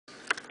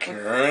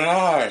Carrie and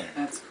I.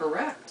 That's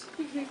correct.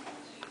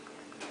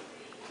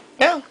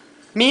 Yeah.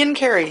 Me and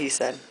Carrie, he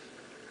said.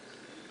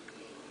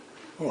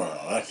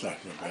 Well, that's not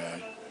so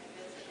bad.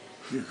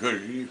 You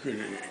could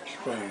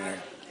explain that.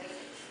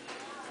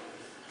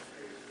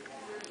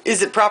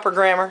 Is it proper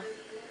grammar?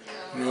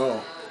 No.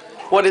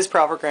 What is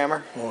proper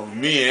grammar? Well,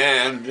 me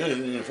and did it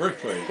in the first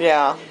place.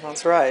 Yeah,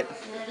 that's right.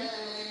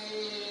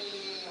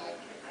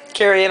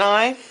 Carrie and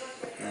I.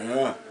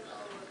 Yeah.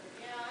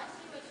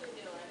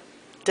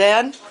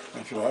 Dad,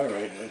 That's what I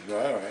write. That's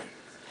what I write.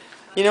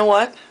 you know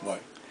what?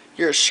 What?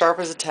 You're as sharp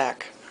as a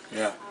tack.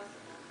 Yeah.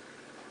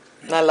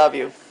 And I love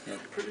you. I'm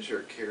pretty sure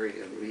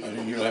Carrie and me. I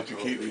think you'll have to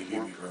keep me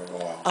for a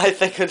while. I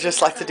think I'd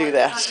just like to do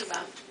that.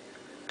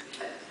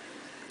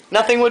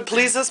 Nothing would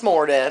please us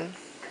more, Dad.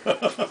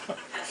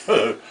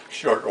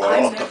 Short I've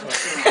while. never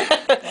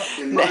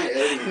seen In my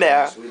editing No,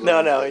 class, we no,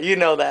 learned no. that You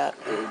know that.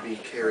 it would be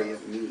Carrie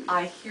and me.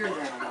 I hear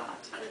that a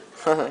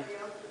lot.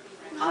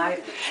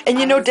 And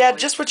you know, Dad,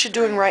 just what you're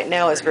doing right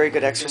now is very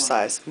good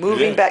exercise.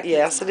 Moving back,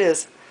 yes, it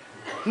is.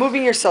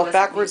 Moving yourself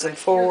backwards and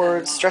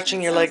forwards,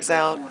 stretching your legs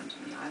out. I don't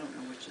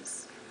know which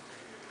is.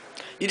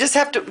 You just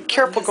have to be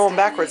careful going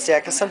backwards, Dad,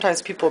 because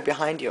sometimes people are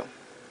behind you.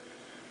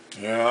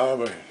 Yeah,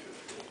 but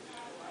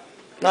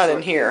Not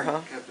in here,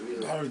 huh? Have to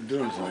be I was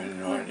doing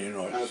something, Out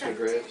the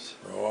graves.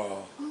 for a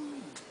while.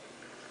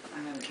 I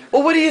haven't checked.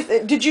 Well, what do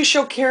you did you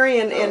show Carrie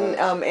and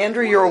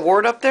Andrew your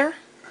award up there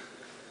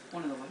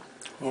One of the what?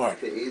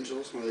 What? The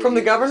Angels. One of From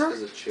the Angels governor?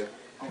 has a chip.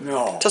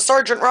 No. to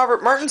Sergeant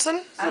Robert Martinson?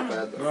 It's not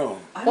bad though. No.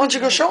 Why don't you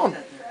go show 'em?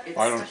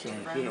 I don't see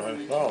it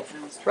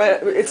myself.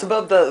 Right, it's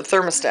above the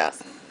thermostat.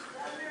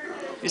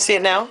 You see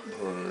it now?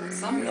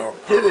 No.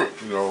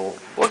 No.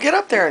 Well, get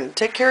up there and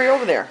take Carrie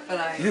over there.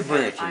 But You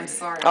bring it to I'm me.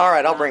 sorry. All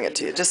right, I'll bring it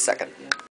to you. Just a second.